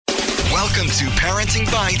Welcome to Parenting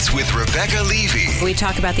Bites with Rebecca Levy. We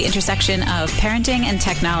talk about the intersection of parenting and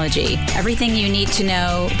technology. Everything you need to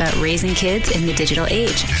know about raising kids in the digital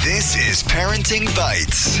age. This is Parenting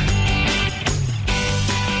Bites.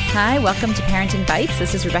 Hi, welcome to Parenting Bites.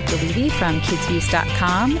 This is Rebecca Levy from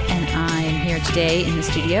KidsViews.com, and I am here today in the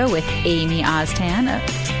studio with Amy Oztan of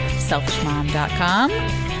SelfishMom.com.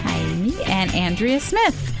 Hi, Amy. And Andrea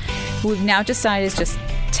Smith, who we've now decided is just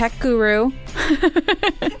tech guru.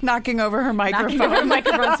 Knocking over her microphone. Knocking over her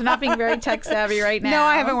microphone, so not being very tech savvy right now. No,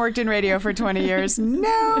 I haven't worked in radio for 20 years.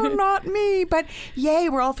 No, not me. But yay,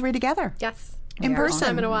 we're all three together. Yes. In person. First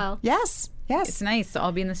time in a while. Yes. It's nice to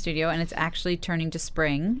all be in the studio, and it's actually turning to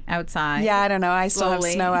spring outside. Yeah, I don't know. I still have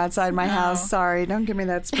Slowly. snow outside my house. Sorry. Don't give me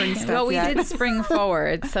that spring stuff Well, we yet. did spring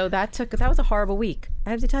forward, so that was a horrible week. I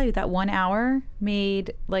have to tell you, that 1 hour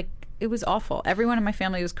made, it was awful. Everyone in my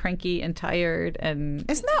family was cranky and tired, and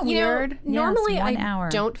Isn't that weird? Normally, Yes, 1 I hour.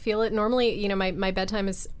 don't feel it. Normally, my bedtime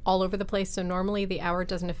is all over the place, so normally the hour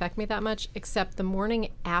doesn't affect me that much, except the morning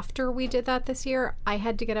after we did that this year, I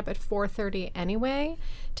had to get up at 4:30 anyway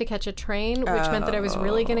to catch a train, which meant that I was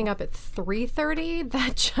really getting up at 3:30.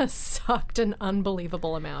 That just sucked an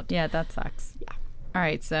unbelievable amount. Yeah, that sucks. Yeah. All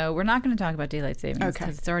right, so we're not going to talk about daylight savings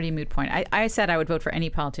because it's already a moot point. I said I would vote for any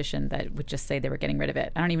politician that would just say they were getting rid of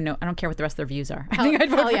it. I don't even know. I don't care what the rest of their views are. I think I'd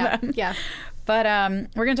vote for them. Yeah. But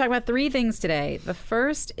we're going to talk about three things today. The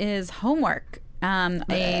first is homework.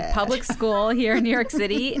 A public school here in New York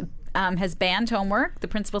City has banned homework. The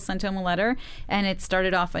principal sent home a letter, and it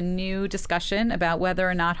started off a new discussion about whether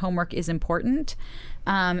or not homework is important.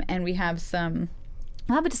 And we have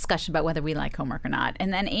we'll have a discussion about whether we like homework or not.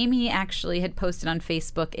 And then Amy actually had posted on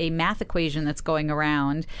Facebook a math equation that's going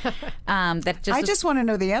around. I just want to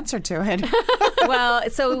know the answer to it. Well,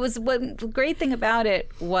 so it was. The great thing about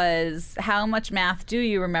it was how much math do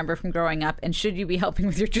you remember from growing up, and should you be helping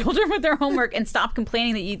with your children with their homework, and stop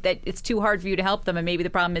complaining that it's too hard for you to help them, and maybe the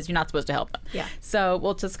problem is you're not supposed to help them. Yeah. So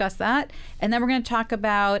we'll discuss that, and then we're going to talk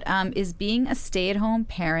about is being a stay-at-home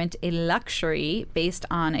parent a luxury, based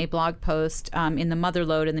on a blog post in the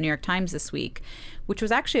Motherlode in the New York Times this week, which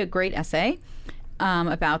was actually a great essay.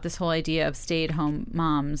 About this whole idea of stay-at-home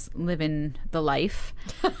moms living the life.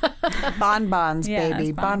 Bonbons, Yeah, baby.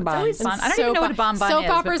 it's bonbons. It's Bonbons. always I don't even know what a bonbon soap is.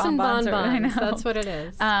 but operas and bonbons are- I bonbons. know. That's what it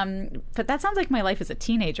is. But that sounds like my life as a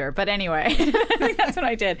teenager. But anyway, I think that's what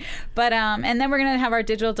I did. But and then we're going to have our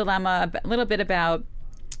digital dilemma, a little bit about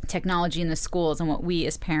technology in the schools and what we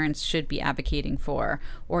as parents should be advocating for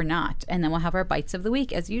or not. And then we'll have our bites of the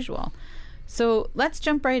week as usual. So let's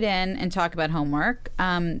jump right in and talk about homework.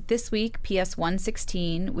 This week, PS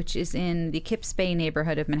 116, which is in the Kips Bay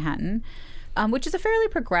neighborhood of Manhattan, which is a fairly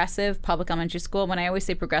progressive public elementary school. When I always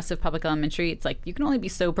say progressive public elementary, it's like you can only be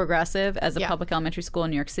so progressive as a public elementary school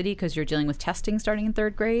in New York City because you're dealing with testing starting in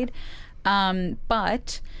third grade.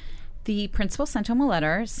 But the principal sent home a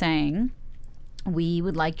letter saying, we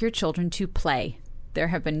would like your children to play. There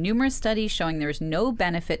have been numerous studies showing there is no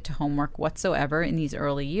benefit to homework whatsoever in these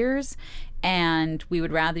early years, and we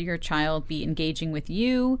would rather your child be engaging with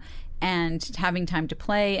you and having time to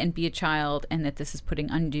play and be a child, and that this is putting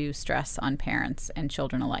undue stress on parents and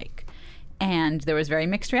children alike. And there was very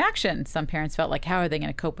mixed reaction. Some parents felt like, how are they going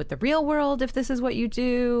to cope with the real world if this is what you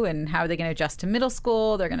do? And how are they going to adjust to middle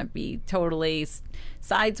school? They're going to be totally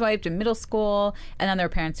sideswiped in middle school. And then there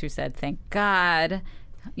were parents who said, thank God,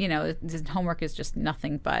 this homework is just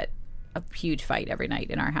nothing but a huge fight every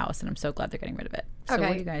night in our house, and I'm so glad they're getting rid of it. So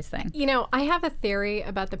what do you guys think? I have a theory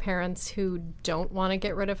about the parents who don't want to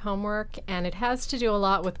get rid of homework, and it has to do a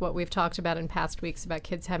lot with what we've talked about in past weeks about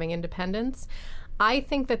kids having independence. I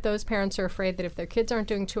think that those parents are afraid that if their kids aren't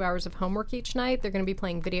doing 2 hours of homework each night, they're going to be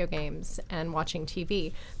playing video games and watching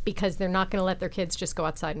TV because they're not going to let their kids just go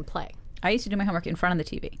outside and play. I used to do my homework in front of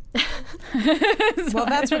the TV. Well,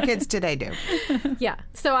 that's what kids today do. Yeah.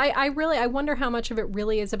 So I wonder how much of it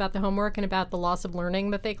really is about the homework and about the loss of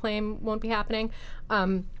learning that they claim won't be happening,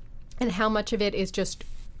 and how much of it is just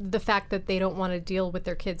the fact that they don't want to deal with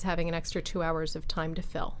their kids having an extra 2 hours of time to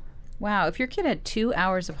fill. Wow. If your kid had 2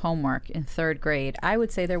 hours of homework in third grade, I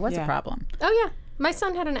would say there was a problem. Oh, yeah. My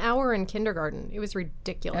son had an hour in kindergarten. It was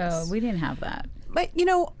ridiculous. Oh, we didn't have that. But,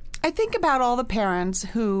 I think about all the parents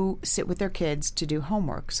who sit with their kids to do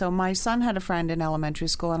homework. So my son had a friend in elementary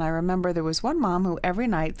school, and I remember there was one mom who every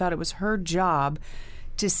night thought it was her job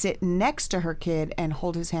to sit next to her kid and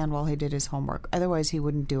hold his hand while he did his homework. Otherwise, he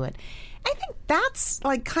wouldn't do it. I think that's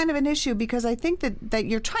kind of an issue because I think that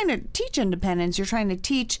you're trying to teach independence. You're trying to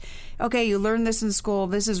teach, okay, you learn this in school.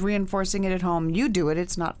 This is reinforcing it at home. You do it.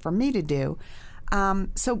 It's not for me to do.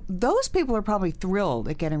 So those people are probably thrilled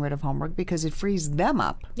at getting rid of homework because it frees them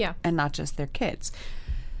up, and not just their kids.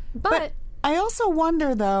 But I also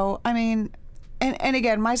wonder, though, I mean, and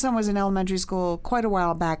again, my son was in elementary school quite a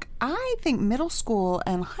while back. I think middle school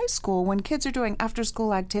and high school, when kids are doing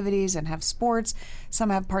after-school activities and have sports, some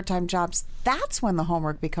have part-time jobs, that's when the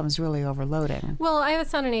homework becomes really overloading. Well, I have a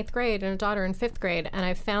son in 8th grade and a daughter in 5th grade, and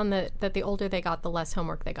I've found that the older they got, the less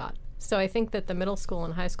homework they got. So I think that the middle school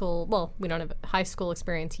and high school, well, we don't have high school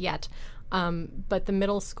experience yet, but the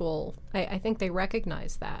middle school, I think they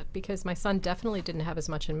recognize that, because my son definitely didn't have as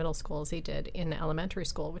much in middle school as he did in elementary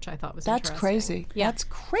school, which I thought was That's interesting. crazy. Yeah. That's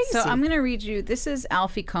crazy. So I'm going to read you. This is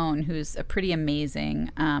Alfie Kohn, who's a pretty amazing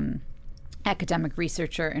academic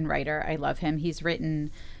researcher and writer. I love him. He's written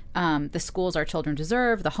The Schools Our Children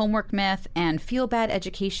Deserve, The Homework Myth, and Feel Bad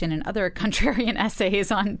Education, and other contrarian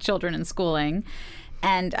essays on children and schooling.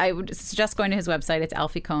 And I would suggest going to his website. It's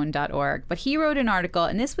alfiecohn.org. But he wrote an article,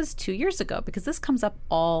 and this was 2 years ago, because this comes up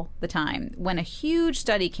all the time, when a huge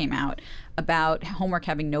study came out about homework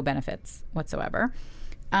having no benefits whatsoever.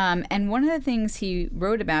 And one of the things he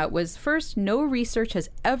wrote about was, first, no research has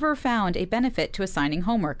ever found a benefit to assigning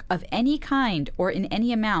homework of any kind or in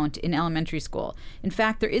any amount in elementary school. In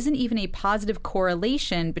fact, there isn't even a positive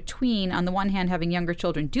correlation between, on the one hand, having younger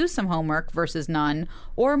children do some homework versus none,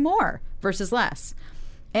 or more versus less.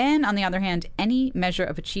 And on the other hand, any measure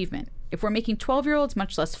of achievement. If we're making 12-year-olds,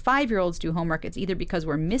 much less 5-year-olds, do homework, it's either because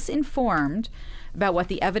we're misinformed about what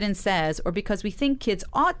the evidence says, or because we think kids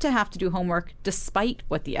ought to have to do homework despite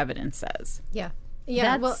what the evidence says. Yeah.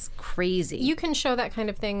 Yeah. That's crazy. You can show that kind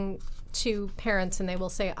of thing to parents and they will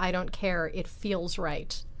say, I don't care, it feels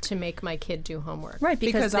right to make my kid do homework. Right,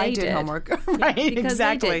 because I they did homework. Right, because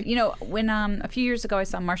exactly. they did. You know, when a few years ago I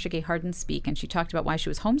saw Marcia Gay Harden speak, and she talked about why she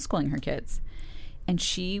was homeschooling her kids. And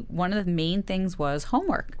one of the main things was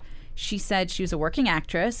homework. She said she was a working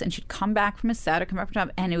actress, and she'd come back from a set or come back from a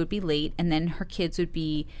job, and it would be late, and then her kids would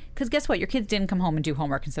be, because guess what? Your kids didn't come home and do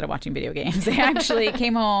homework instead of watching video games. They actually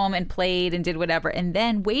came home and played and did whatever, and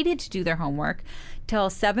then waited to do their homework till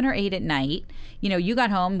 7 or 8 at night. You know, you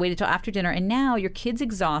got home, waited till after dinner, and now your kid's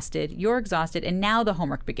exhausted, you're exhausted, and now the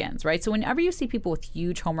homework begins, right? So whenever you see people with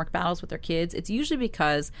huge homework battles with their kids, it's usually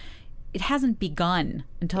because it hasn't begun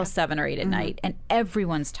until 7 or 8 at night, and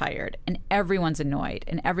everyone's tired, and everyone's annoyed,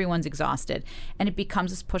 and everyone's exhausted, and it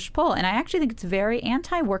becomes this push-pull. And I actually think it's very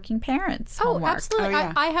anti-working parents. Oh, homework. absolutely. Oh,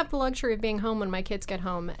 yeah. I have the luxury of being home when my kids get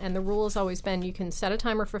home, and the rule has always been you can set a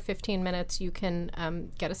timer for 15 minutes, you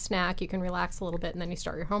can get a snack, you can relax a little bit, and then you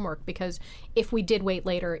start your homework, because if we did wait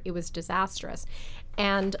later, it was disastrous.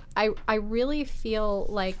 And I really feel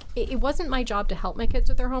like it wasn't my job to help my kids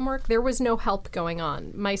with their homework. There was no help going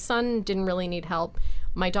on. My son didn't really need help.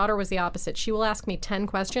 My daughter was the opposite. She will ask me 10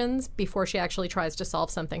 questions before she actually tries to solve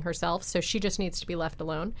something herself, so she just needs to be left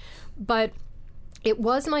alone. But it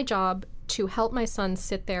was my job to help my son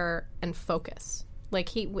sit there and focus. Like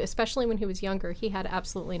especially when he was younger, he had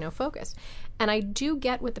absolutely no focus. And I do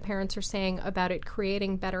get what the parents are saying about it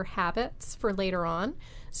creating better habits for later on.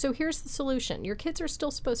 So here's the solution. Your kids are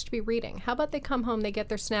still supposed to be reading. How about they come home, they get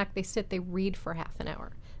their snack, they sit, they read for half an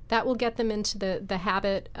hour. That will get them into the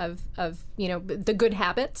habit of the good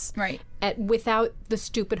habits. Right. Without the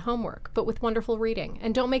stupid homework, but with wonderful reading.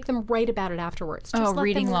 And don't make them write about it afterwards. Just let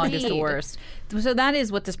reading them log read. is the worst. So that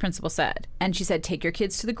is what this principal said. And she said, take your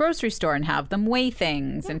kids to the grocery store and have them weigh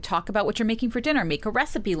things and talk about what you're making for dinner. Make a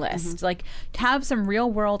recipe list. Like, have some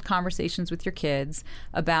real world conversations with your kids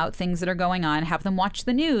about things that are going on. Have them watch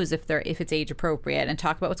the news if it's age appropriate, and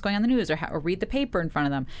talk about what's going on in the news, or read the paper in front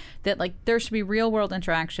of them. That, like, there should be real world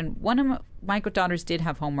interaction. One of my daughters did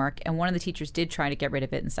have homework, and one of the teachers did try to get rid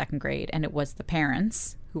of it in 2nd grade, and it was the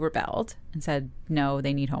parents who rebelled and said, no,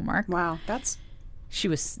 they need homework. Wow, She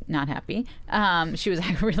was not happy. She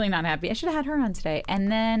was really not happy. I should have had her on today.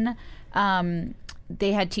 And then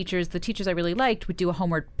they had the teachers I really liked would do a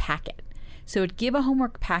homework packet. So it'd give a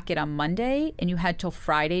homework packet on Monday, and you had till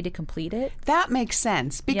Friday to complete it. That makes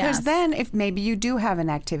sense, because Yes. then if maybe you do have an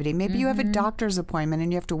activity, maybe you have a doctor's appointment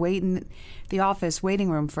and you have to wait in the office waiting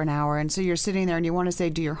room for an hour, and so you're sitting there and you want to say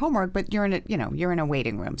do your homework, but you're in a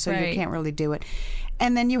waiting room, so Right. you can't really do it.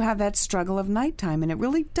 And then you have that struggle of nighttime, and it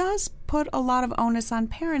really does put a lot of onus on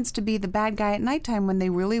parents to be the bad guy at nighttime when they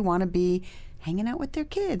really want to be hanging out with their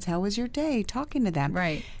kids. How was your day? Talking to them.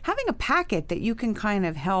 Right. Having a packet that you can kind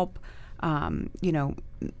of help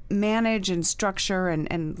manage and structure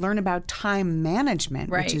and learn about time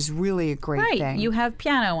management, Right. which is really a great Right. thing. You have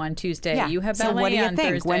piano on Tuesday. yeah. You have so ballet what do you on think?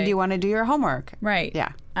 Thursday. When do you want to do your homework? Right.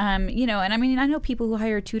 Yeah. And I mean, I know people who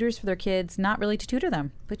hire tutors for their kids, not really to tutor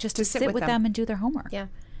them, but just to sit with them and do their homework. Yeah.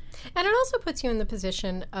 And it also puts you in the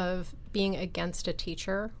position of being against a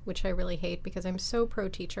teacher, which I really hate because I'm so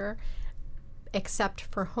pro-teacher. except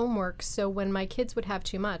for homework. So when my kids would have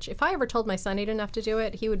too much, if I ever told my son he didn't have to do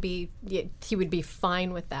it, he would be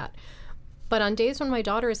fine with that. But on days when my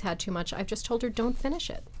daughter has had too much, I've just told her, don't finish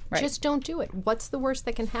it. Right. Just don't do it. What's the worst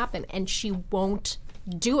that can happen? And she won't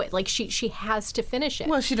do it. Like she has to finish it.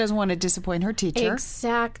 Well, she doesn't want to disappoint her teacher.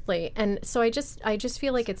 Exactly. And so I just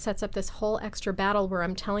feel like it sets up this whole extra battle where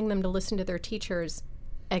I'm telling them to listen to their teachers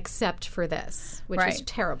except for this, which is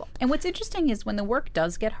terrible. And what's interesting is when the work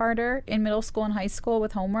does get harder in middle school and high school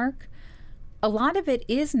with homework, a lot of it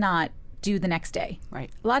is not due the next day. Right.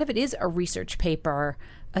 A lot of it is a research paper,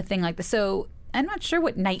 a thing like this. So I'm not sure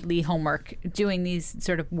what nightly homework, doing these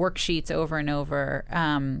sort of worksheets over and over,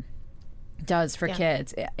 does for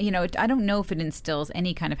kids. You know, I don't know if it instills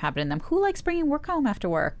any kind of habit in them. Who likes bringing work home after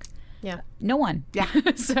work? Yeah. No one. Yeah.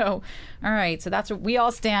 So, all right. So that's what we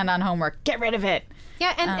all stand on homework. Get rid of it.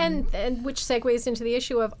 Yeah, and which segues into the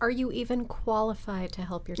issue of, are you even qualified to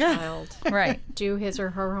help your child Right. do his or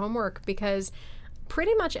her homework? Because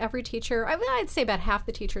pretty much every teacher, I'd say about half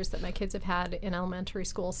the teachers that my kids have had in elementary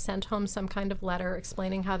school sent home some kind of letter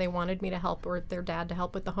explaining how they wanted me to help, or their dad to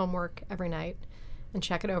help with the homework every night and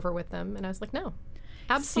check it over with them. And I was like, no,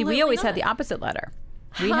 absolutely See, we always not. had the opposite letter.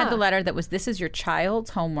 We had the letter that was, this is your child's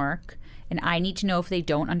homework, and I need to know if they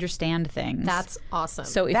don't understand things. That's awesome.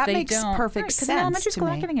 So if That they makes don't, perfect 'cause in sense elementary to school,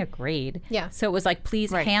 me. they're getting a grade. Yeah. So it was like,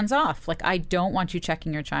 please, hands off. Like, I don't want you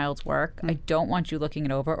checking your child's work. I don't want you looking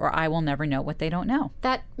it over, or I will never know what they don't know.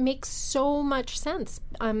 That makes so much sense,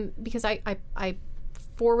 because I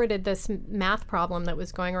forwarded this math problem that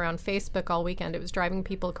was going around Facebook all weekend. It was driving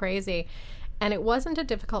people crazy. And it wasn't a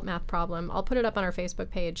difficult math problem. I'll put it up on our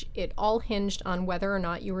Facebook page. It all hinged on whether or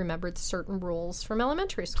not you remembered certain rules from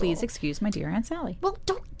elementary school. Please excuse my dear Aunt Sally. Well,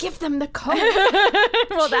 don't give them the code.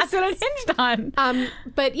 Well, that's what it hinged on.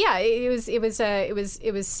 But yeah,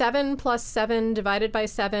 it was 7 plus 7 divided by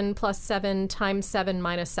 7 plus 7 times 7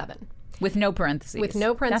 minus 7. With no parentheses. With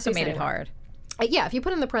no parentheses That's what made it anymore. hard. Yeah, if you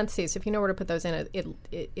put in the parentheses, if you know where to put those in,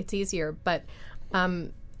 it's easier. But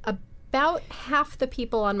about half the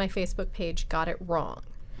people on my Facebook page got it wrong.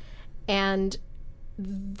 And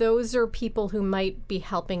those are people who might be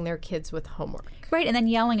helping their kids with homework. Right, and then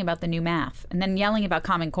yelling about the new math, and then yelling about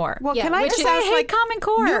Common Core. Well, Yeah, can I which just is- ask, I hate like, Common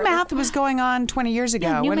Core. New math was going on 20 years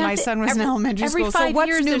ago new when my math son was in elementary every school. So 5 what's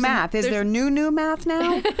years new there's math? Is there new math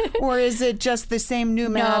now? Or is it just the same new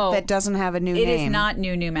math that doesn't have a new name? It is not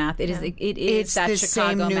new math. It is. It is It's that the Chicago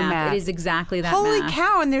same new math. It is exactly that Holy math.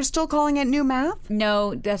 cow, and they're still calling it new math?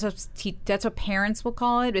 No, that's what parents will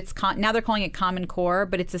call it. It's now they're calling it Common Core,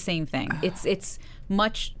 but it's the same thing. It's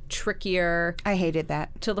much trickier I hated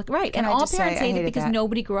that. to look right, Can and I all just say parents I hate it hated because that.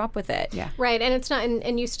 nobody grew up with it. Yeah. Right, and it's not,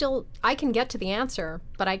 and you still, I can get to the answer,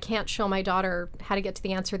 but I can't show my daughter how to get to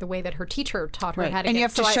the answer the way that her teacher taught her Right. how to And get. you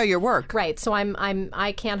have to show your work. Right, so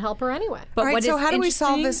I can't help her anyway. But All right, what so is how do we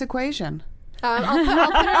solve interesting- this equation? I'll put it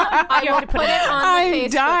on, I will put it on I'm the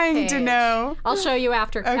Facebook dying to page. know. I'll show you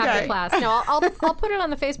after Okay. class. No, I'll put it on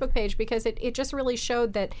the Facebook page because it just really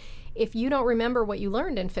showed that if you don't remember what you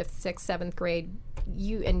learned in 5th, 6th, 7th grade,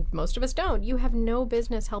 you, and most of us don't, you have no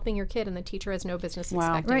business helping your kid, and the teacher has no business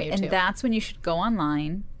expecting Right, you and to. that's when you should go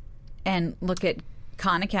online and look at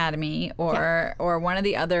Khan Academy or one of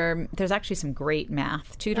the other. There's actually some great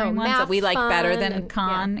math tutoring ones that we like better than and-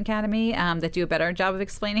 Khan Academy that do a better job of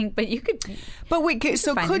explaining. But you could, But wait,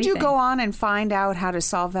 so find could you anything. go on and find out how to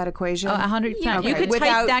solve that equation? 100%. You Okay. could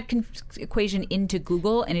Without- type that equation into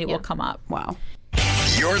Google and it will come up. Wow.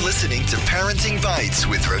 You're listening to Parenting Bites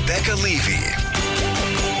with Rebecca Levy.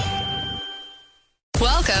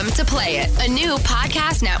 Welcome to Play It, a new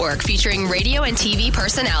podcast network featuring radio and TV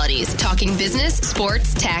personalities talking business,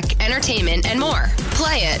 sports, tech, entertainment, and more.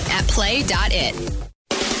 Play it at play.it.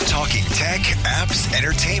 Talking tech, apps,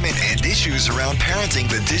 entertainment, and issues around parenting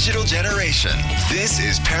the digital generation. This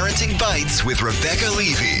is Parenting Bites with Rebecca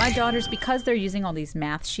Levy. My daughters, because they're using all these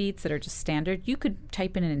math sheets that are just standard, you could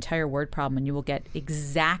type in an entire word problem and you will get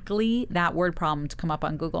exactly that word problem to come up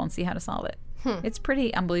on Google and see how to solve it. It's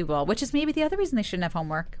pretty unbelievable, which is maybe the other reason they shouldn't have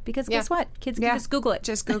homework. Because guess what? Kids can just Google it.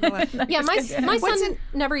 Just Google it. Yeah, my son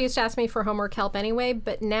never used to ask me for homework help anyway,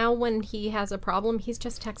 but now when he has a problem, he's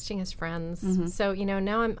just texting his friends. So,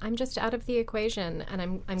 now I'm just out of the equation, and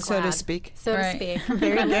I'm glad. So to speak. So Right. to speak.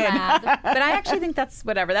 Very good. But I actually think that's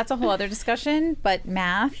whatever. That's a whole other discussion. But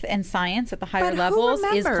math and science at the higher But who levels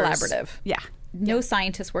is remembers? collaborative. Yeah. No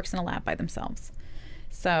scientist works in a lab by themselves.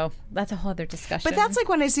 So that's a whole other discussion. But that's like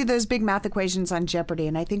when I see those big math equations on Jeopardy,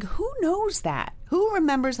 and I think, who knows that? Who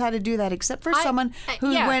remembers how to do that except for someone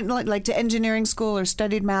who went like to engineering school or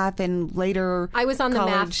studied math and later I was on the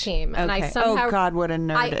math college? team, and Okay. I somehow. Oh God, what a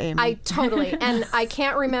nerd, Amy. I totally, and I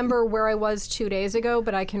can't remember where I was 2 days ago,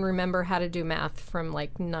 but I can remember how to do math from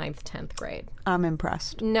like 9th, 10th grade. I'm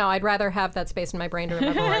impressed. No, I'd rather have that space in my brain to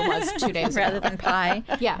remember where I was 2 days ago. rather than pie.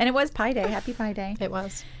 Yeah. And it was Pi Day. Happy Pi Day. It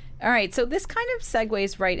was. All right, so this kind of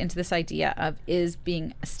segues right into this idea of is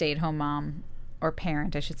being a stay-at-home mom or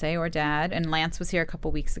parent, I should say, or dad. And Lance was here a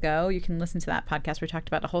couple weeks ago. You can listen to that podcast where we talked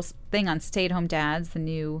about a whole thing on stay-at-home dads, the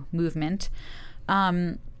new movement.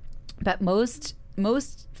 But most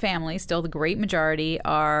families, still the great majority,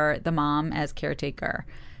 are the mom as caretaker,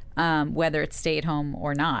 whether it's stay-at-home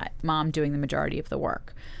or not, mom doing the majority of the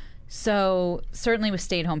work. So certainly with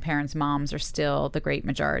stay-at-home parents, moms are still the great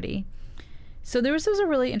majority. So this was a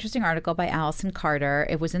really interesting article by Allison Carter.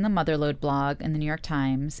 It was in the Motherload blog in the New York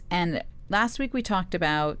Times. And last week we talked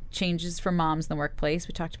about changes for moms in the workplace.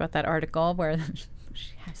 We talked about that article where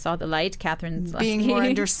she saw the light, Catherine Zaleski. Being more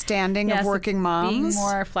understanding of working moms. Being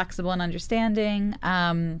more flexible and understanding.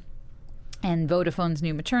 And Vodafone's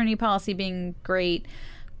new maternity policy being great.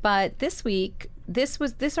 But this week,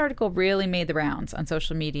 this article really made the rounds on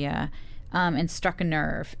social media and struck a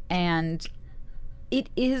nerve. And it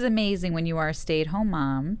is amazing when you are a stay-at-home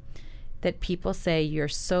mom that people say you're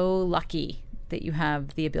so lucky that you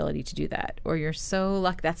have the ability to do that, or you're so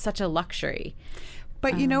lucky. That's such a luxury.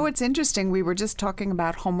 But you know what's interesting? We were just talking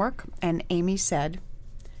about homework, and Amy said,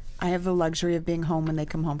 I have the luxury of being home when they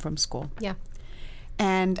come home from school. Yeah.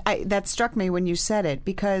 And that struck me when you said it,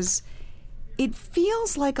 because it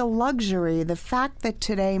feels like a luxury, the fact that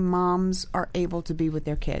today moms are able to be with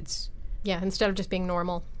their kids. Yeah, instead of just being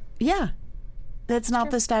normal. Yeah. That's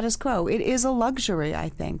not the status quo. It is a luxury, I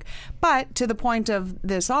think. But to the point of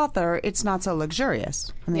this author, it's not so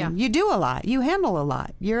luxurious. I mean, you do a lot. You handle a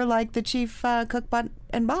lot. You're like the chief cook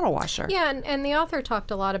and bottle washer. Yeah, and the author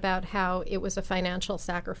talked a lot about how it was a financial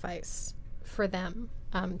sacrifice for them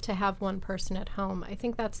to have one person at home. I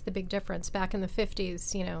think that's the big difference. Back in the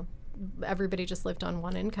 50s, you know, everybody just lived on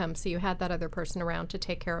one income, so you had that other person around to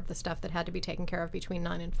take care of the stuff that had to be taken care of between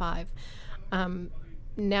 9 and 5.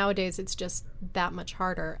 Nowadays, it's just that much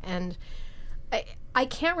harder. And I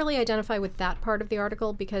can't really identify with that part of the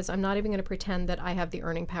article because I'm not even going to pretend that I have the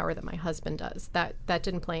earning power that my husband does. That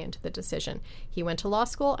didn't play into the decision. He went to law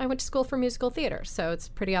school. I went to school for musical theater. So it's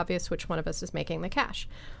pretty obvious which one of us is making the cash.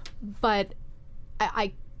 But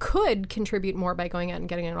I could contribute more by going out and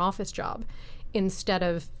getting an office job instead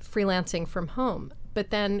of freelancing from home. But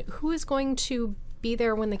then who is going to be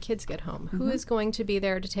there when the kids get home? Who is going to be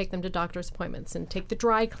there to take them to doctor's appointments and take the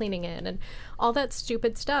dry cleaning in and all that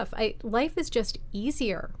stupid stuff? Life is just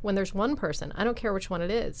easier when there's one person, I don't care which one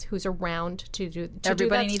it is, who's around to do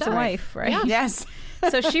Everybody that needs stuff. a wife, right? Yeah. Yes.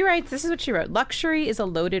 So she writes, this is what she wrote. Luxury is a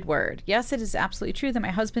loaded word. Yes, it is absolutely true that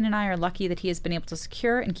my husband and I are lucky that he has been able to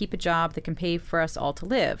secure and keep a job that can pay for us all to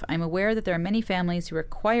live. I'm aware that there are many families who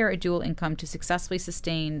require a dual income to successfully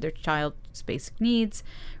sustain their child's basic needs.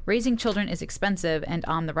 Raising children is expensive and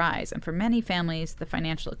on the rise, and for many families, the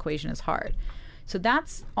financial equation is hard. So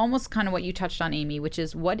that's almost kind of what you touched on, Amy, which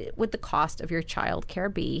is what would the cost of your child care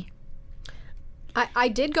be? I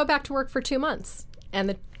did go back to work for 2 months, and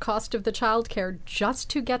the cost of the child care just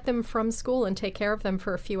to get them from school and take care of them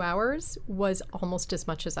for a few hours was almost as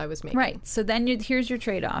much as I was making. Right. So then here's your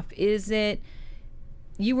trade-off. Is it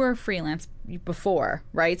you were freelance before,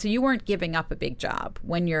 right? So you weren't giving up a big job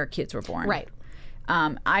when your kids were born. Right.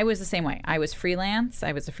 I was the same way. I was freelance.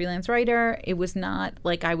 I was a freelance writer. It was not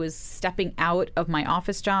like I was stepping out of my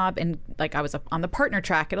office job and like I was on the partner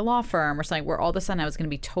track at a law firm or something where all of a sudden I was going to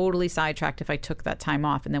be totally sidetracked if I took that time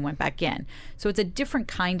off and then went back in. So it's a different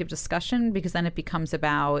kind of discussion because then it becomes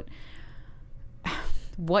about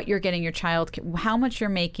what you're getting your child, how much you're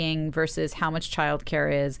making versus how much child care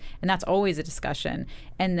is. And that's always a discussion.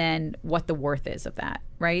 And then what the worth is of that,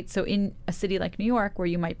 right? So in a city like New York, where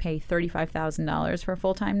you might pay $35,000 for a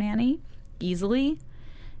full-time nanny easily,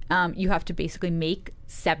 you have to basically make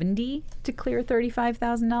 $70,000 to clear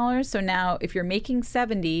 $35,000. So now if you're making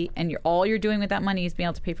 $70,000 and all you're doing with that money is being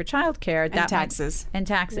able to pay for childcare, And taxes.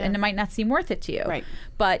 and it might not seem worth it to you. Right.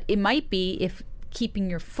 But it might be if keeping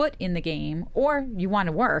your foot in the game, or you want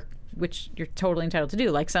to work, which you're totally entitled to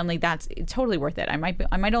do. Like suddenly that's totally worth it. I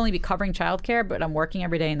might only be covering childcare, but I'm working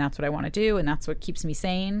every day and that's what I want to do and that's what keeps me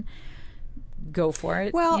sane. Go for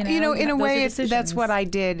it. Well, in a way, that's decisions. what I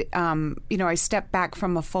did. I stepped back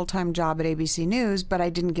from a full-time job at ABC News, but I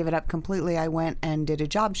didn't give it up completely. I went and did a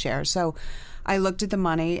job share. So I looked at the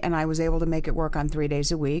money and I was able to make it work on 3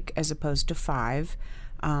 days a week as opposed to 5.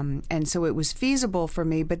 And so it was feasible for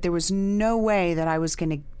me, but there was no way that I was going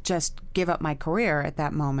to just give up my career at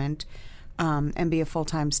that moment and be a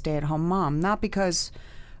full-time stay-at-home mom. Not because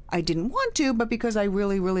I didn't want to, but because I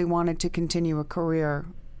really, really wanted to continue a career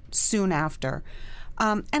soon after.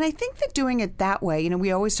 And I think that doing it that way,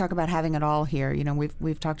 we always talk about having it all here.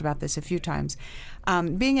 We've talked about this a few times.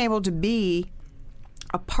 Being able to be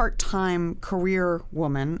a part-time career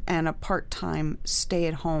woman and a part-time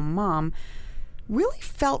stay-at-home mom really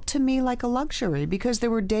felt to me like a luxury, because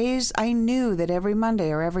there were days I knew that every Monday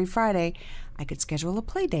or every Friday I could schedule a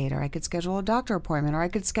play date, or I could schedule a doctor appointment, or I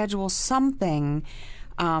could schedule something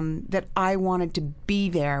that I wanted to be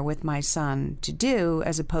there with my son to do,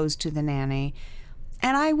 as opposed to the nanny.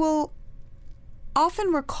 And I will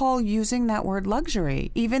often recall using that word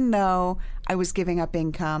luxury, even though I was giving up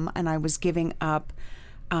income and I was giving up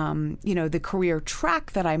the career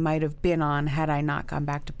track that I might have been on had I not gone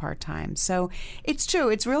back to part-time. So it's true.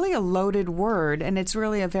 It's really a loaded word, and it's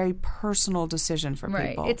really a very personal decision for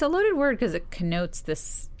people. It's a loaded word because it connotes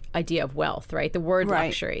this idea of wealth, right? The word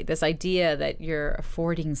luxury, this idea that you're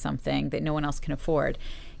affording something that no one else can afford.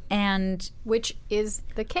 And which is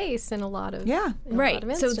the case in a lot of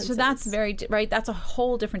right. So that's very right. That's a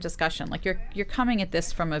whole different discussion. Like you're coming at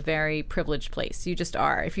this from a very privileged place. You just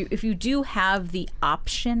are. If you do have the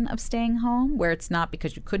option of staying home, where it's not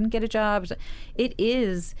because you couldn't get a job, it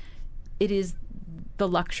is the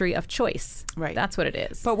luxury of choice. Right. That's what it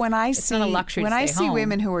is. But when I it's not a luxury when to I stay see home.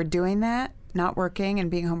 women who are doing that, not working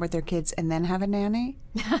and being home with their kids, and then have a nanny,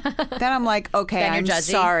 then I'm like, okay, Then you're I'm judging.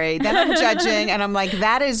 sorry. Then I'm judging, and I'm like,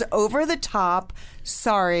 that is over the top.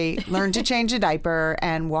 Sorry. Learn to change a diaper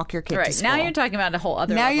and walk your kid to Right. school. Now you're talking about a whole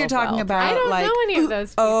other Now level you're of talking wealth. about I don't like, know any of those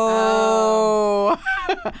people. Oh,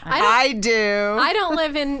 I do. I don't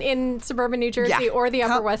live in suburban New Jersey or the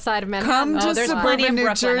Upper West Side of Manhattan. come to There's suburban plenty in New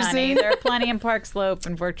Brooklyn, Jersey. honey. There are plenty in Park Slope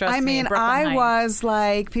and Fort Trust. I mean, Brooklyn I Heights. was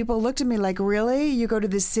like, people looked at me like, really? You go to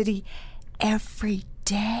the city every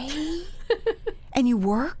day and you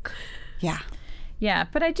work? Yeah. Yeah,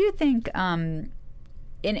 but I do think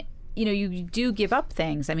you do give up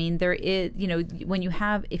things. I mean, there is,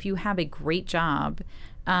 if you have a great job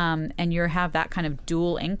and you have that kind of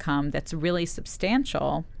dual income that's really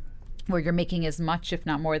substantial, where you're making as much, if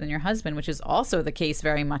not more, than your husband, which is also the case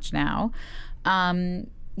very much now,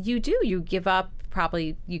 you give up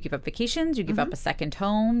vacations, you give up a second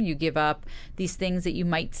home, you give up these things that you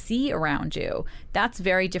might see around you. That's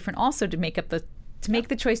very different also to make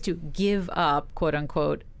the choice to give up, quote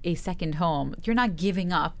unquote, a second home. You're not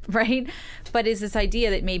giving up, right? But is this idea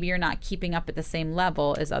that maybe you're not keeping up at the same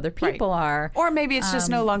level as other people are. Or maybe it's just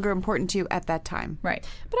no longer important to you at that time. Right.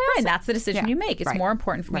 But and that's the decision you make. It's more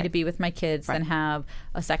important for me to be with my kids than have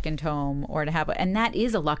a second home or to have and that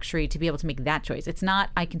is a luxury to be able to make that choice. It's not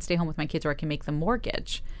I can stay home with my kids or I can make the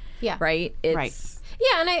mortgage. Yeah. Right? It's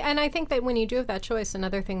Yeah, and I think that when you do have that choice,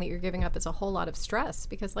 another thing that you're giving up is a whole lot of stress,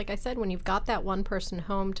 because like I said, when you've got that one person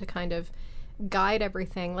home to kind of guide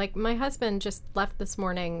everything. Like my husband just left this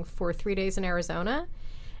morning for 3 days in Arizona,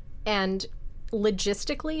 and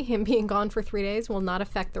logistically him being gone for 3 days will not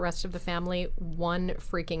affect the rest of the family one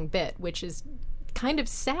freaking bit, which is kind of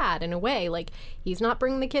sad in a way. Like he's not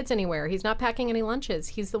bringing the kids anywhere, he's not packing any lunches,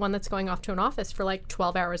 he's the one that's going off to an office for like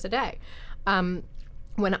 12 hours a day.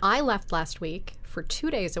 When I left last week for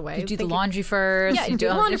 2 days away, you do the laundry first. Yeah, do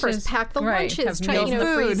the laundry first, pack the lunches, have meals in the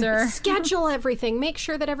freezer, schedule everything, make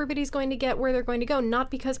sure that everybody's going to get where they're going to go.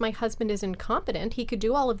 Not because my husband is incompetent. He could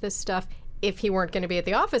do all of this stuff if he weren't going to be at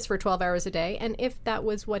the office for 12 hours a day, and if that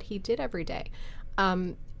was what he did every day.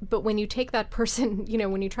 But when you take that person,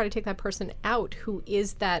 when you try to take that person out, who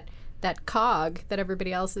is that cog that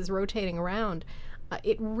everybody else is rotating around,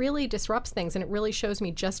 it really disrupts things, and it really shows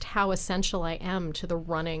me just how essential I am to the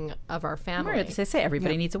running of our family. Right, as I say,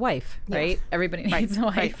 everybody needs a wife, right? Everybody needs a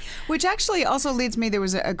wife. Right. Which actually also leads me, there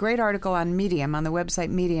was a great article on Medium, on the website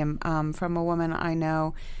Medium, from a woman I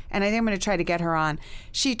know, and I think I'm going to try to get her on.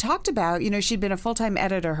 She talked about, she'd been a full-time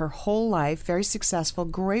editor her whole life, very successful,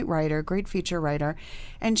 great writer, great feature writer,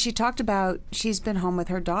 and she talked about she's been home with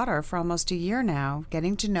her daughter for almost a year now,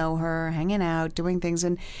 getting to know her, hanging out, doing things,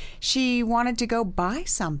 and she wanted to go buy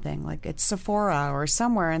something, like at Sephora or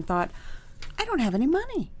somewhere, and thought, I don't have any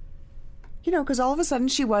money. Because all of a sudden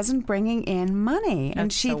she wasn't bringing in money.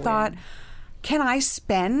 And she thought, can I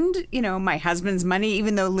spend, my husband's money,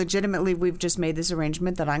 even though legitimately we've just made this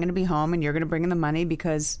arrangement that I'm going to be home and you're going to bring in the money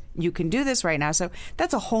because you can do this right now. So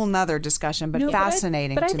that's a whole nother discussion, but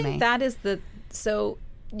fascinating to me. But I think that is so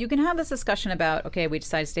you can have this discussion about, okay, we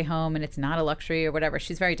decided to stay home and it's not a luxury or whatever.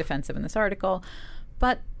 She's very defensive in this article.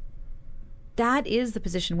 But that is the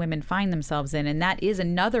position women find themselves in. And that is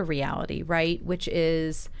another reality, right? Which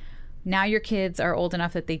is now your kids are old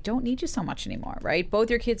enough that they don't need you so much anymore, right? Both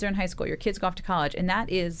your kids are in high school. Your kids go off to college. And that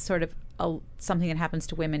is sort of something that happens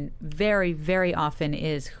to women very, very often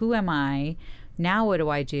is, who am I? Now what do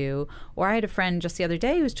I do? Or I had a friend just the other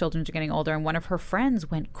day whose children are getting older, and one of her friends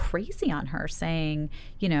went crazy on her saying,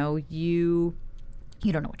 you know, you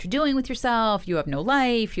don't know what you're doing with yourself. You have no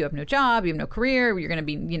life. You have no job. You have no career. You're going to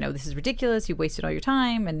be, you know, this is ridiculous. You've wasted all your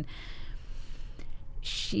time. And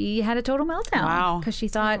she had a total meltdown. Wow. Because she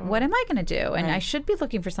thought, what am I going to do? And Right. I should be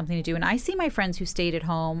looking for something to do. And I see my friends who stayed at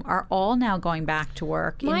home are all now going back to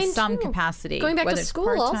work Mine in some too. capacity. Going back to whether it's school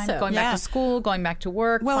part-time, also. Going Yeah. back to school, going back to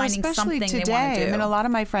work, Well, finding especially something today, they want to do. I mean, a lot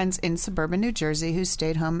of my friends in suburban New Jersey who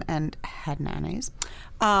stayed home and had nannies,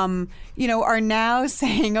 you know, are now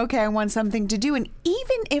saying, okay, I want something to do. And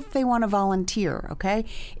even if they want to volunteer, okay,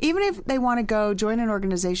 even if they want to go join an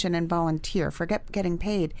organization and volunteer, forget getting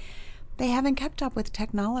paid, they haven't kept up with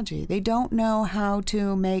technology. They don't know how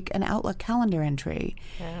to make an Outlook calendar entry.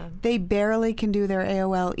 Yeah. They barely can do their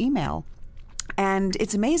AOL email. And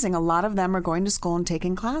it's amazing. A lot of them are going to school and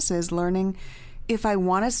taking classes, learning, if I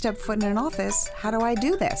want to step foot in an office, how do I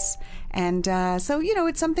do this? And so, you know,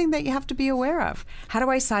 it's something that you have to be aware of. How do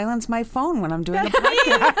I silence my phone when I'm doing a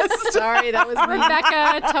podcast? Sorry, that was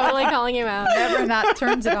Rebecca totally calling you out. never not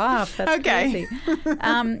turns it off. That's Okay.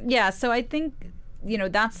 crazy. Yeah, so I think, you know,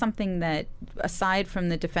 that's something that, aside from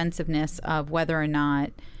the defensiveness of whether or not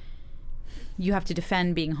you have to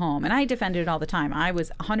defend being home, and I defended it all the time. I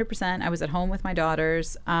was 100%. I was at home with my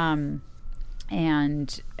daughters, and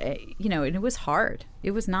you know, and it was hard.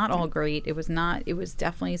 It was not all great. It was not. It was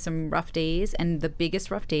definitely some rough days, and the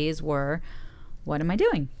biggest rough days were, what am I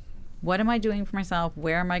doing? What am I doing for myself?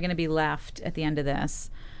 Where am I going to be left at the end of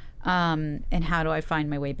this? And how do I find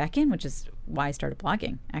my way back in? Which is why I started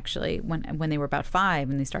blogging, actually, when they were about 5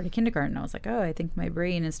 and they started kindergarten. I was like, oh, I think my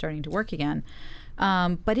brain is starting to work again.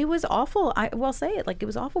 But it was awful. I will say it. Like, it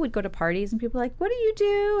was awful. We'd go to parties and people were like, what do you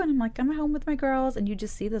do? And I'm like, I'm at home with my girls. And you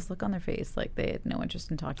just see this look on their face like they had no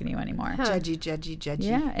interest in talking to you anymore. Judgy.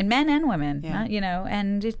 Yeah, and men and women, Yeah. you know,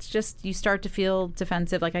 and it's just, you start to feel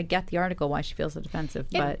defensive. Like, I get the article, why she feels so defensive,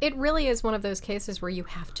 but It really is one of those cases where you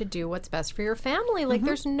have to do what's best for your family. Like,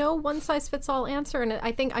 there's no one-size-fits-all answer. And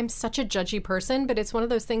I think I'm such a judgy person, but it's one of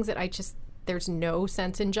those things that there's no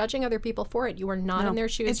sense in judging other people for it. You are not in their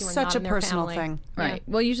shoes. It's you are such not a in their personal family. thing. right.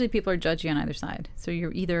 Well, usually people are judgy on either side. So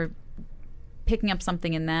you're either picking up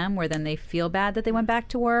something in them where then they feel bad that they went back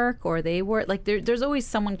to work, or they were like, there's always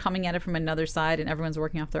someone coming at it from another side, and everyone's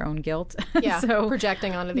working off their own guilt. Yeah, so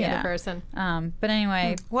projecting onto the yeah. other person. But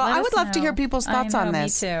anyway, Well, let I us would love to know. hear people's thoughts I know, on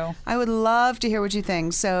this. Me too. I would love to hear what you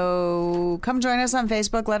think. So come join us on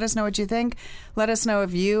Facebook. Let us know what you think. Let us know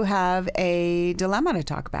if you have a dilemma to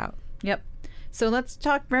talk about. Yep. So let's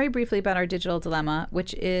talk very briefly about our digital dilemma,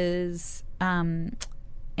 which is, Andrea,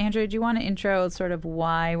 do you want to intro sort of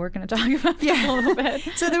why we're going to talk about this a little bit?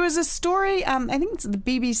 So there was a story, I think it's the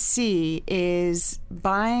BBC is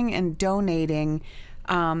buying and donating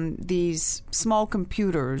these small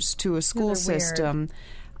computers to a school they're system.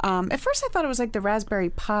 At first I thought it was like the Raspberry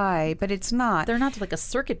Pi, but it's not. They're not like a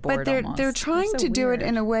circuit board But they're almost. trying so to do it weird.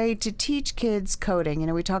 in a way to teach kids coding. You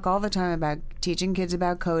know, we talk all the time about teaching kids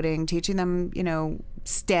about coding, teaching them, you know,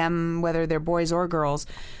 STEM, whether they're boys or girls.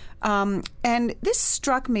 And this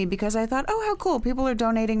struck me because I thought, oh, how cool. People are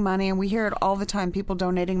donating money, and we hear it all the time, people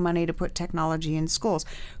donating money to put technology in schools.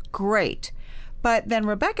 Great. But then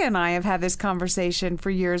Rebecca and I have had this conversation for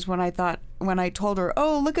years when I told her,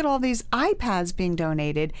 oh, look at all these iPads being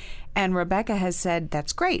donated. And Rebecca has said,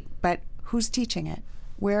 that's great, but who's teaching it?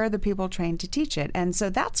 Where are the people trained to teach it? And so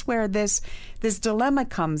that's where this dilemma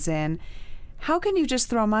comes in. How can you just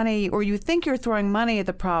throw money, or you think you're throwing money at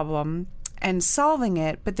the problem and solving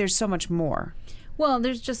it, but there's so much more? Well,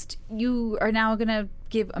 there's just, you are now going to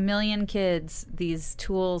give 1 million kids these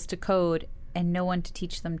tools to code and no one to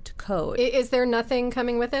teach them to code. Is there nothing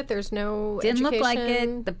coming with it? There's no Didn't education? look like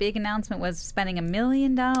it. The big announcement was spending $1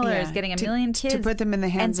 million, getting a million kids. To put them in the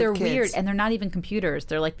hands of of kids. And they're weird, kids. and they're not even computers.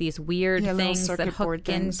 They're like these weird Yeah, little things that circuit board hook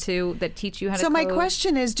things. into, that teach you how to So code. my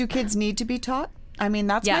question is, do kids need to be taught? I mean,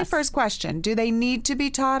 that's my Yes. first question. Do they need to be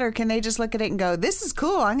taught, or can they just look at it and go, this is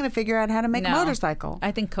cool, I'm going to figure out how to make a No. motorcycle?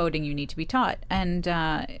 I think coding you need to be taught, and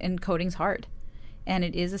coding's hard. And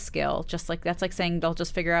it is a skill, just like that's like saying they'll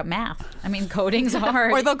just figure out math. I mean, coding's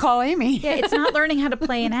hard. Or they'll call Amy. Yeah, it's not learning how to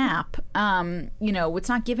play an app. You know, it's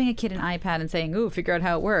not giving a kid an iPad and saying, "Ooh, figure out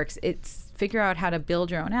how it works." It's figure out how to build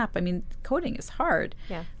your own app. I mean, coding is hard.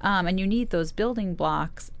 Yeah. And you need those building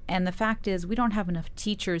blocks. And the fact is, we don't have enough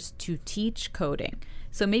teachers to teach coding.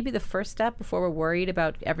 So maybe the first step before we're worried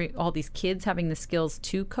about all these kids having the skills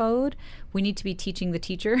to code, we need to be teaching the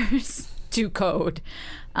teachers to code.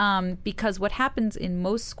 Because what happens in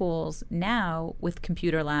most schools now with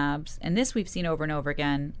computer labs, and this we've seen over and over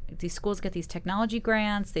again, these schools get these technology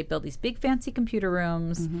grants, they build these big fancy computer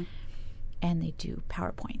rooms, and they do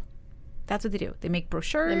PowerPoint. That's what they do. They make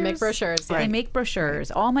brochures. They make brochures. They make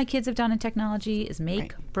brochures. All my kids have done in technology is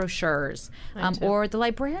make brochures. Or the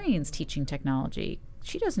librarian's teaching technology.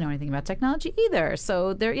 She doesn't know anything about technology either.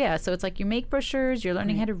 So so it's like you make brochures, you're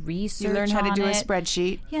learning how to research. You learn how to do a it.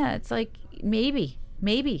 spreadsheet. Yeah, it's like maybe.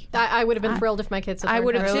 I would have been thrilled if my kids had I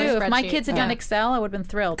would have too. learned If my kids had done Excel, I would have been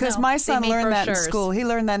thrilled. Because my son learned that in school. He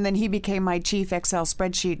learned that, and then he became my chief Excel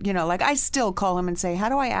spreadsheet. You know, like I still call him and say, how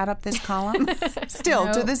do I add up this column?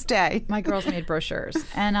 Still, to this day. My girls made brochures.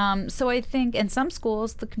 And so I think in some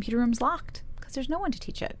schools, the computer room's locked because there's no one to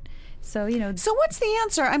teach it. So, So what's the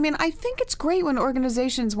answer? I mean, I think it's great when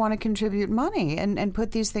organizations want to contribute money and put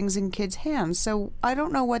these things in kids' hands. So I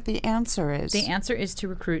don't know what the answer is. The answer is to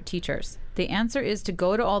recruit teachers. The answer is to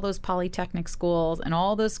go to all those polytechnic schools and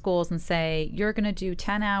all those schools and say, you're going to do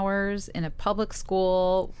 10 hours in a public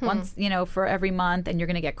school once, for every month, and you're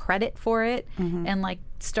going to get credit for it. And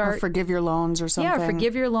start. Or forgive your loans or something. Yeah,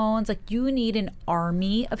 forgive your loans. Like, you need an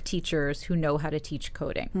army of teachers who know how to teach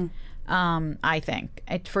coding. I think,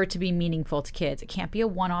 for it to be meaningful to kids. It can't be a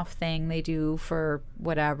one-off thing they do for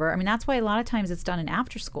whatever. I mean, that's why a lot of times it's done in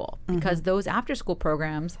after school, because those after school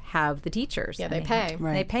programs have the teachers. Yeah, they pay.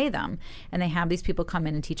 They pay them, and they have these people come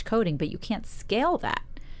in and teach coding, but you can't scale that.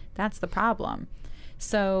 That's the problem.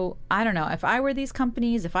 So I don't know. If I were these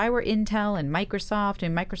companies, if I were Intel and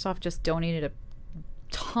Microsoft just donated a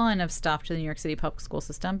ton of stuff to the New York City public school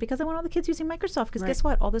system because I want all the kids using Microsoft, because guess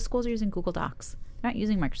what? All the schools are using Google Docs. They're not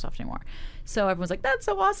using Microsoft anymore. So everyone's like, that's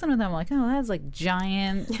so awesome. And I'm like, oh, that's like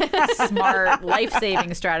giant, smart,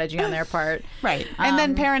 life-saving strategy on their part. Right. And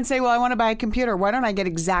then parents say, well, I want to buy a computer. Why don't I get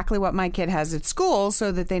exactly what my kid has at school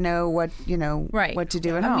so that they know what, what to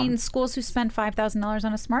do at home? I mean, schools who spend $5,000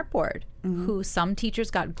 on a smart board, who some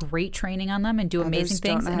teachers got great training on them and do amazing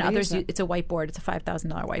things, and others, it's a whiteboard. It's a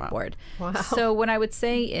 $5,000 whiteboard. Wow. So what I would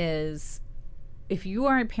say is, if you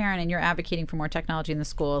are a parent and you're advocating for more technology in the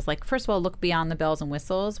schools, like, first of all, look beyond the bells and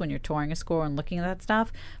whistles when you're touring a school and looking at that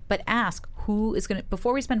stuff, but ask who is going to,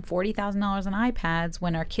 before we spend $40,000 on iPads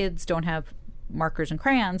when our kids don't have markers and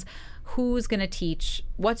crayons, who's going to teach?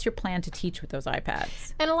 What's your plan to teach with those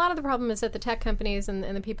iPads? And a lot of the problem is that the tech companies and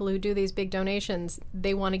the people who do these big donations,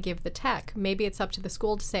 they want to give the tech. Maybe it's up to the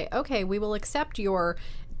school to say, okay, we will accept your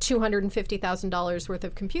 $250,000 worth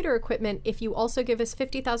of computer equipment if you also give us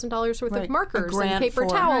 $50,000 worth of markers and paper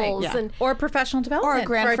towels or professional development, or a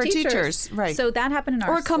grant for teachers. Right. So that happened in our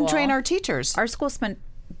school. Or come train our teachers. Our school spent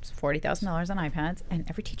 $40,000 on iPads, and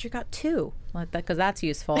every teacher got 2, because that's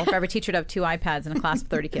useful. For every teacher to have 2 iPads in a class of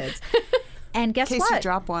 30 kids. And guess what? In case you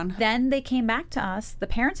drop one. Then they came back to us, the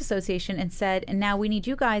Parents Association, and said, and now we need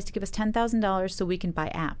you guys to give us $10,000 so we can buy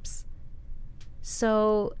apps.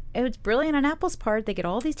 So it was brilliant on Apple's part. They get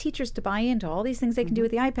all these teachers to buy into all these things they can do with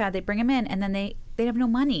the iPad. They bring them in, and then they have no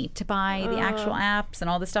money to buy the actual apps and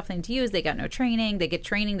all the stuff they need to use. They got no training. They get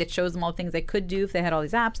training that shows them all the things they could do if they had all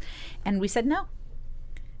these apps. And we said no.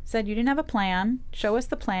 Said, you didn't have a plan. Show us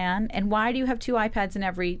the plan. And why do you have 2 iPads in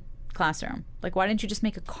every classroom? Like, why didn't you just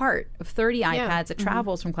make a cart of 30 iPads that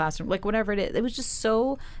travels from classroom? Like, whatever it is. It was just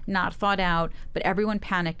so not thought out, but everyone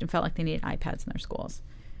panicked and felt like they needed iPads in their schools.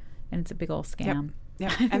 And it's a big old scam.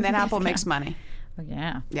 Yep. And then Apple makes money. Oh,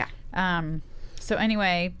 yeah. Yeah. So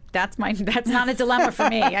anyway, that's not a dilemma for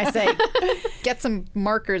me. I say, get some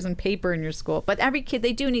markers and paper in your school. But every kid,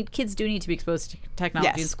 kids do need to be exposed to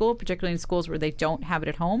technology in school, particularly in schools where they don't have it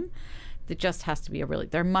at home. There just has to be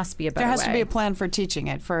there must be a better way. There has to be a plan for teaching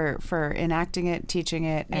it, for enacting it, teaching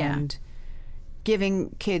it, and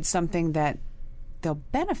giving kids something that they'll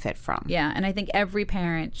benefit from. Yeah, and I think every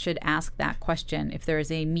parent should ask that question. If there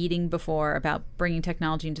is a meeting before about bringing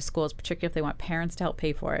technology into schools, particularly if they want parents to help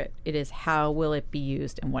pay for it, it is how will it be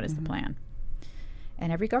used and what is the plan?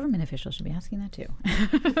 And every government official should be asking that too.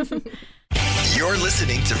 You're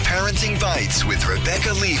listening to Parenting Bites with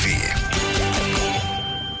Rebecca Levy.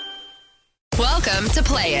 Welcome to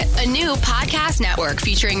Play It, a new podcast network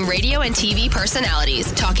featuring radio and TV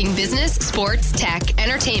personalities talking business, sports, tech,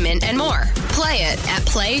 entertainment, and more. Play it at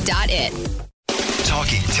play.it.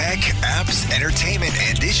 Talking tech, apps, entertainment,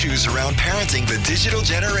 and issues around parenting the digital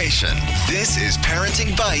generation. This is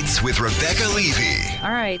Parenting Bites with Rebecca Levy.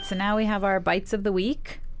 All right, so now we have our Bites of the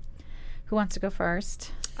Week. Who wants to go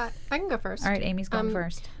first? I can go first. All right, Amy's going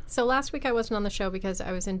first. So last week I wasn't on the show because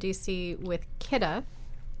I was in D.C. with Kidda.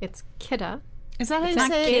 It's Kidda. Is that how you It's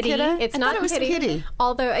not say it, Kitty. Kidda? It's I not thought it was Kitty. Kitty.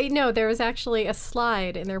 Although I know there was actually a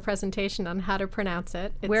slide in their presentation on how to pronounce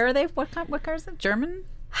it. Where are they? What car is it? German?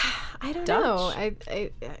 I don't Dutch? know.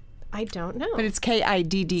 I don't know. But it's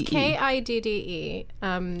Kidde. Kidde.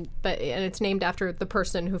 But and it's named after the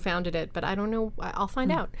person who founded it. But I don't know. I'll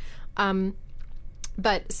find out.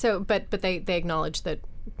 But they acknowledge that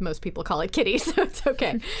most people call it Kitty, so it's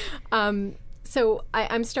okay. So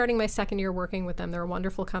I'm starting my second year working with them. They're a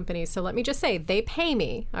wonderful company. So let me just say, they pay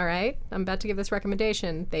me, all right? I'm about to give this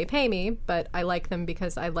recommendation. They pay me, but I like them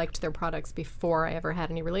because I liked their products before I ever had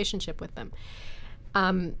any relationship with them.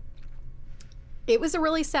 It was a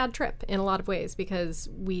really sad trip in a lot of ways because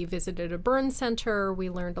we visited a burn center. We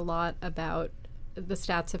learned a lot about the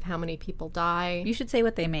stats of how many people die. You should say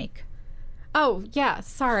what they make. Oh, yeah,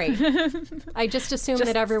 sorry. I just assumed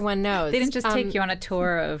that everyone knows. They didn't just take you on a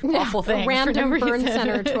tour of awful things. A random for no burn reason.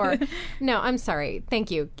 center tour. No, I'm sorry.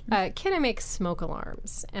 Thank you. Kidda makes smoke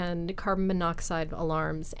alarms and carbon monoxide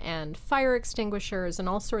alarms and fire extinguishers and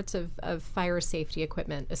all sorts of fire safety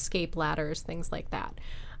equipment, escape ladders, things like that.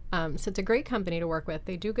 So it's a great company to work with.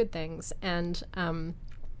 They do good things. And one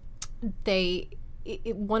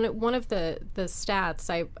of the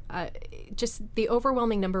stats, just the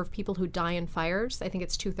overwhelming number of people who die in fires, I think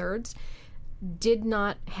it's 2/3, did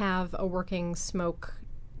not have a working smoke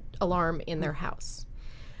alarm in their house.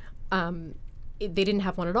 They didn't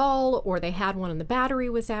have one at all, or they had one and the battery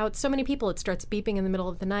was out. So many people, it starts beeping in the middle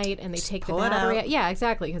of the night, and they take the pull it battery out. out. Yeah,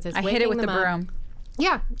 exactly, because it's I waking hit it with them the up. broom.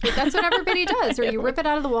 Yeah, that's what everybody does. Or you rip it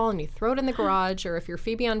out of the wall and you throw it in the garage, or if you're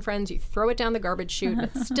Phoebe on Friends, you throw it down the garbage chute and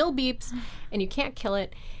it still beeps and you can't kill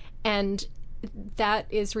it. And that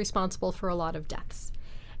is responsible for a lot of deaths.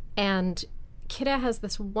 And Kidda has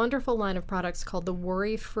this wonderful line of products called the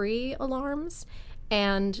Worry-Free alarms.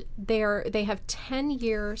 And they have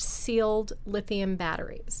 10-year sealed lithium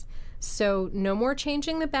batteries. So no more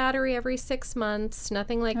changing the battery every 6 months,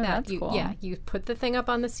 nothing like that. that's cool. Yeah, you put the thing up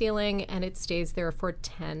on the ceiling and it stays there for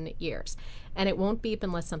 10 years. And it won't beep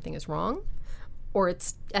unless something is wrong or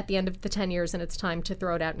it's at the end of the 10 years and it's time to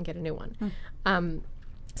throw it out and get a new one.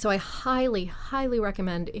 So I highly, highly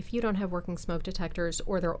recommend, if you don't have working smoke detectors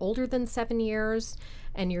or they're older than 7 years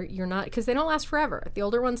and you're not, because they don't last forever. The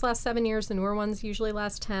older ones last 7 years, the newer ones usually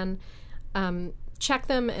last 10. Check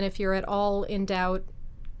them, and if you're at all in doubt,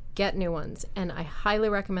 get new ones. And I highly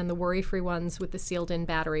recommend the worry-free ones with the sealed-in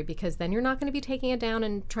battery, because then you're not going to be taking it down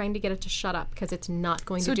and trying to get it to shut up, because it's not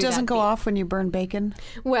going to do that. So it doesn't go beep. off when you burn bacon?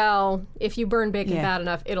 Well, if you burn bacon Yeah. bad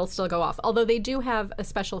enough, it'll still go off. Although they do have a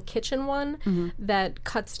special kitchen one that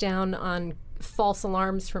cuts down on false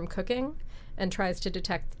alarms from cooking and tries to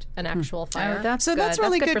detect an actual fire. Oh, that's So good. that's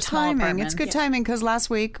really good good for small timing. It's apartments. good timing because last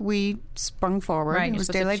week we sprung forward. Right, It you're was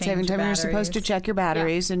supposed to daylight change saving your time. You're supposed to batteries. check your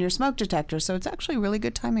batteries and your smoke detector. So it's actually really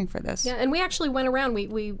good timing for this. Yeah, and we actually went around.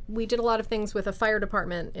 We did a lot of things with a fire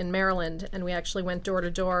department in Maryland, and we actually went door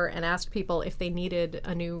to door and asked people if they needed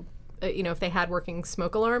a new, if they had working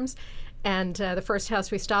smoke alarms. And the first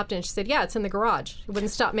house we stopped in, she said, "Yeah, it's in the garage. It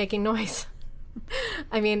wouldn't stop making noise."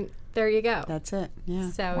 I mean, there you go. That's it. Yeah.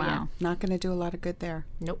 So Wow. yeah, Not going to do a lot of good there.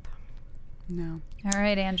 nope. No. All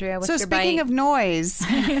right, Andrea, what's So your speaking bite? of noise,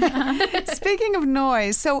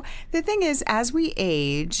 so the thing is, as we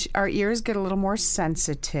age, our ears get a little more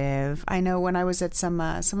sensitive. I know when I was at some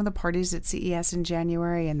of the parties at CES in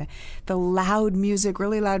January, and the loud music,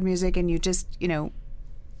 really loud music, and you just Is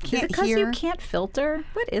it can't because hear. you can't filter?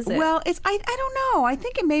 What is it? Well, I don't know. I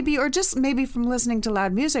think it may be, or just maybe from listening to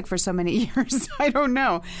loud music for so many years. I don't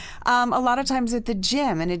know. A lot of times at the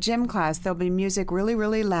gym, in a gym class, there'll be music really,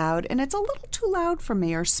 really loud, and it's a little too loud for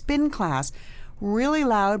me. Or spin class, really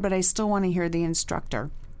loud, but I still want to hear the instructor.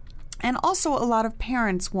 And also, a lot of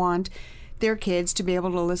parents want their kids to be able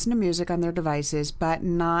to listen to music on their devices, but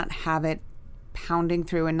not have it pounding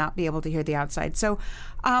through and not be able to hear the outside. So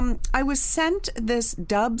I was sent this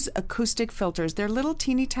Dubs acoustic filters. They're little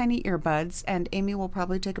teeny tiny earbuds, and Amy will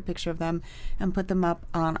probably take a picture of them and put them up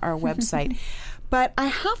on our website. But I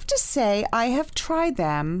have to say, I have tried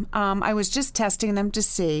them. I was just testing them to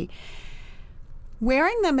see.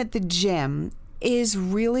 Wearing them at the gym is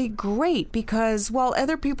really great because while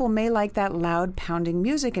other people may like that loud pounding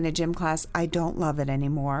music in a gym class, I don't love it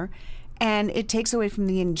anymore. And it takes away from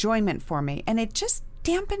the enjoyment for me. And it just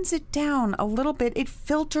dampens it down a little bit. It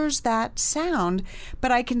filters that sound,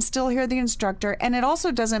 but I can still hear the instructor, and it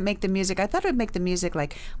also doesn't make the music. I thought it would make the music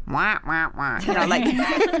like wah wah wah,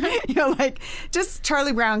 like just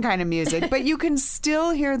Charlie Brown kind of music, but you can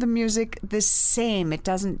still hear the music the same. It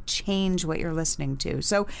doesn't change what you're listening to.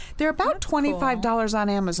 So they're about $25 on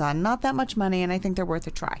Amazon. Not that much money, and I think they're worth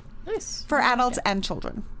a try. Nice. For adults and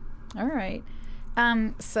children. All right.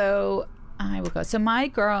 So I will go. So my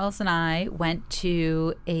girls and I went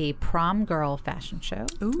to a prom girl fashion show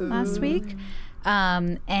last week.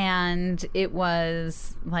 And it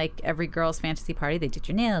was like every girl's fantasy party. They did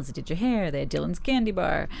your nails, they did your hair, they had Dylan's candy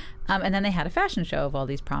bar. And then they had a fashion show of all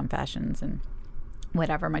these prom fashions and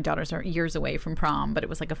whatever. My daughters are years away from prom, but it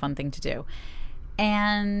was like a fun thing to do.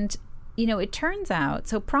 And, it turns out,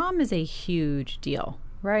 so prom is a huge deal.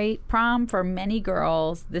 Right? Prom, for many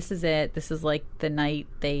girls, this is it. This is like the night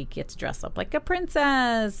they get to dress up like a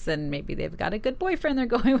princess, and maybe they've got a good boyfriend they're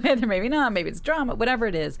going with, or maybe not. Maybe it's drama, whatever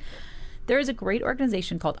it is. There is a great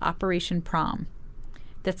organization called Operation Prom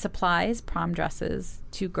that supplies prom dresses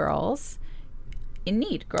to girls in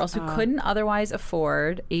need, girls who couldn't otherwise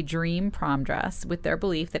afford a dream prom dress, with their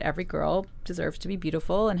belief that every girl deserves to be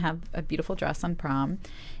beautiful and have a beautiful dress on prom.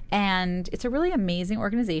 And it's a really amazing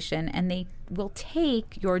organization, and they will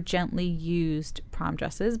take your gently used prom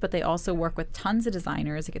dresses, but they also work with tons of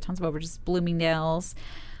designers. They get tons of overages, Bloomingdale's.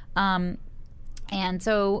 And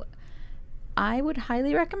so I would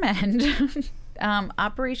highly recommend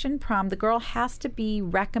Operation Prom. The girl has to be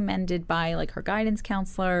recommended by like her guidance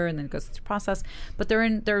counselor, and then it goes through the process. But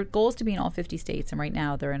their goal is to be in all 50 states, and right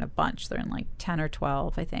now they're in a bunch. They're in like 10 or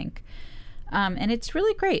 12, I think. And it's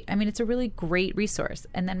really great. I mean, it's a really great resource.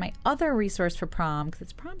 And then my other resource for prom, because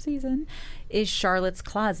it's prom season, is Charlotte's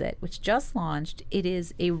Closet, which just launched. It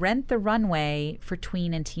is a Rent the Runway for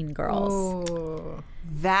tween and teen girls. Oh,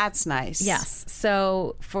 that's nice. Yes.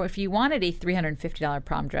 So if you wanted a $350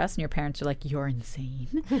 prom dress and your parents are like, you're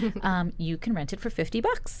insane, you can rent it for $50.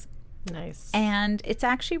 nice. And it's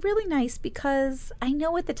actually really nice because I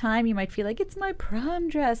know at the time you might feel like it's my prom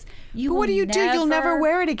dress. But what do you do? You'll never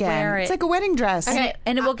wear it again. It's like a wedding dress. Okay.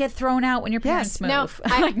 And it will get thrown out when your parents move. Now,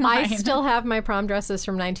 like I mine. still have my prom dresses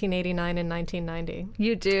from 1989 and 1990.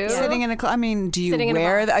 You do? Sitting in a do you Sitting in a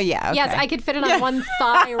wear box. yeah, okay. Yes, I could fit it on one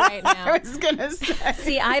thigh right now. I was going to say.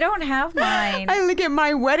 See, I don't have mine. I look at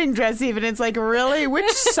my wedding dress even. It's like, really? Which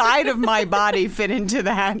side of my body fit into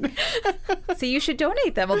that? See, you should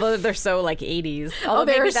donate them, although they're so like 80s. Oh,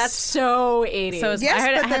 they're maybe that's so 80s. So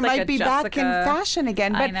Yes, but they like might a be back in Jessica- fashion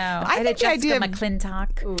again. But I know. I had think a the idea of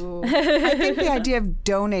McClintock. I think the idea of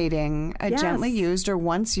donating a Yes. gently used or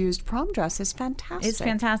once used prom dress is fantastic. It's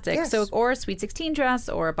fantastic. Yes. So, or a sweet 16 dress,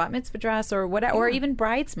 or a bat mitzvah dress, or whatever, or even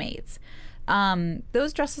bridesmaids.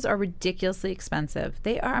 Those dresses are ridiculously expensive.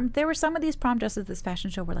 They are. There were some of these prom dresses at this fashion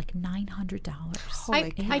show were like $900.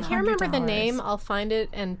 Holy I can't remember the $800. name. I'll find it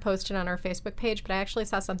and post it on our Facebook page. But I actually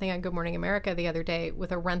saw something on Good Morning America the other day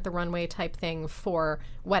with a Rent the Runway type thing for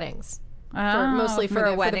weddings. Mostly for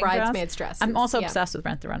the wedding bridesmaids' dresses. I'm also Yeah. obsessed with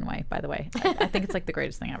Rent the Runway, by the way. I think it's like the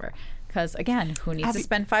greatest thing ever. Because again, who needs to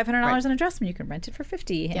spend $500 on a dress when you can rent it for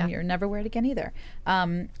 $50 and you'll never wear it again either?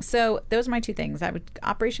 So those are my two things. I would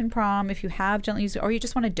Operation Prom if you have gently used, or you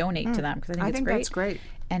just want to donate to them because I think it's great. that's great.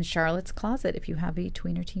 And Charlotte's Closet if you have a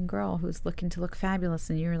tween or teen girl who's looking to look fabulous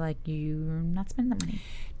and you're like, you're not spending the money.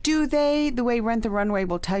 Do they, the way Rent the Runway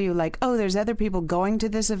will tell you, like, oh, there's other people going to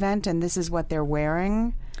this event and this is what they're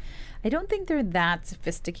wearing? I don't think they're that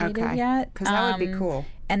sophisticated Okay. yet. 'Cause that would be cool.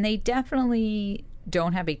 And they definitely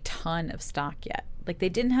don't have a ton of stock yet. Like they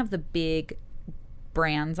didn't have the big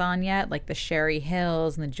brands on yet, like the Sherry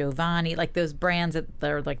Hills and the Giovanni, like those brands that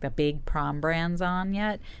they're like the big prom brands on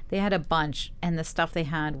yet. They had a bunch, and the stuff they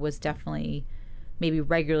had was definitely maybe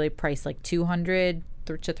regularly priced like $200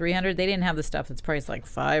 to $300. They didn't have the stuff that's priced like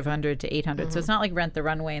 $500 to $800. So it's not like Rent the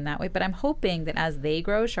Runway in that way. But I'm hoping that as they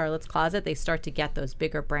grow, Charlotte's Closet, they start to get those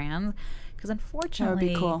bigger brands. Because unfortunately,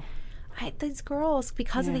 That would be cool. these girls,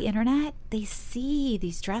 because of the internet, they see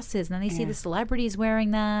these dresses and then they see the celebrities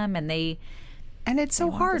wearing them, and they And it's so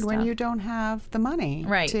want the hard when stuff. you don't have the money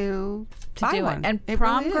to buy do one. it. And It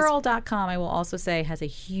really is. promgirl.com, I will also say, has a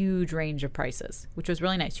huge range of prices, which was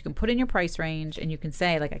really nice. You can put in your price range and you can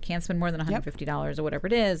say, like, I can't spend more than $150 or whatever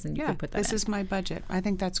it is, and you can put that this in. is my budget. I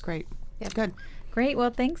think that's great. Good. Great. Well,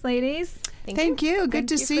 thanks, ladies. Thank you. Good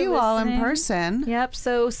to see you all in person. Yep.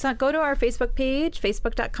 So go to our Facebook page,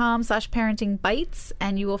 facebook.com/parentingbites,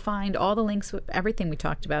 and you will find all the links with everything we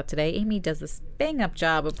talked about today. Amy does this bang-up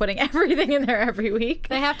job of putting everything in there every week.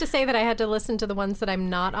 I have to say that I had to listen to the ones that I'm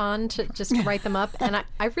not on to just write them up, and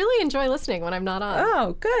I really enjoy listening when I'm not on.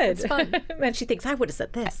 Oh, good. It's fun. And she thinks, I would have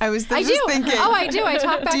said this. I was I just do. thinking. Oh, I do. I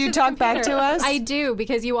talk back Do you to the talk back computer. to us? I do,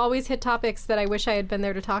 because you always hit topics that I wish I had been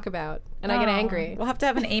there to talk about, and I get angry. We'll have to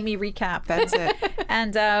have an Amy recap. That's it.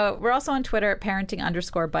 And we're also on Twitter at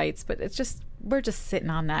parenting_bites, but we're just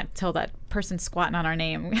sitting on that till that person's squatting on our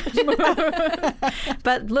name.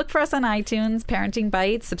 But look for us on iTunes, Parenting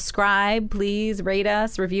Bites. Subscribe, please rate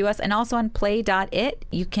us, review us, and also on play.it.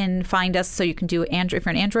 You can find us so you can do Android. If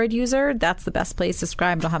you're an Android user, that's the best place.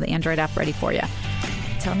 Subscribe. It'll have the Android app ready for you.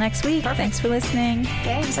 Until next week. Thanks for listening.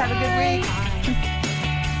 Thanks. Have a good week.